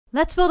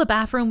Let's build a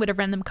bathroom with a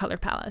random color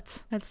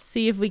palette. Let's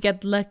see if we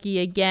get lucky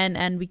again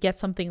and we get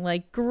something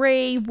like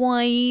gray,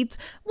 white,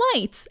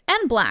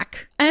 and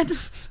black. And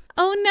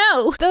oh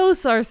no,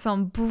 those are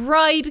some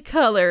bright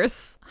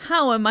colors.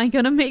 How am I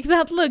gonna make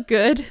that look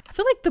good? I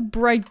feel like the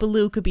bright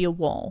blue could be a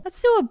wall. Let's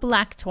do a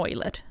black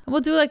toilet. And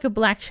we'll do like a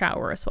black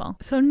shower as well.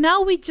 So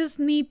now we just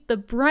need the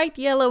bright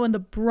yellow and the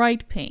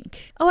bright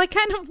pink. Oh, I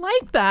kind of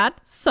like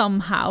that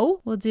somehow.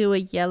 We'll do a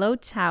yellow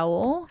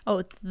towel.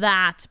 Oh,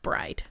 that's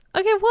bright.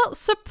 Okay, well,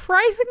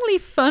 surprisingly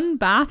fun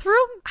bathroom.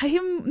 I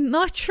am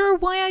not sure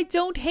why I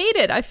don't hate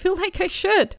it. I feel like I should.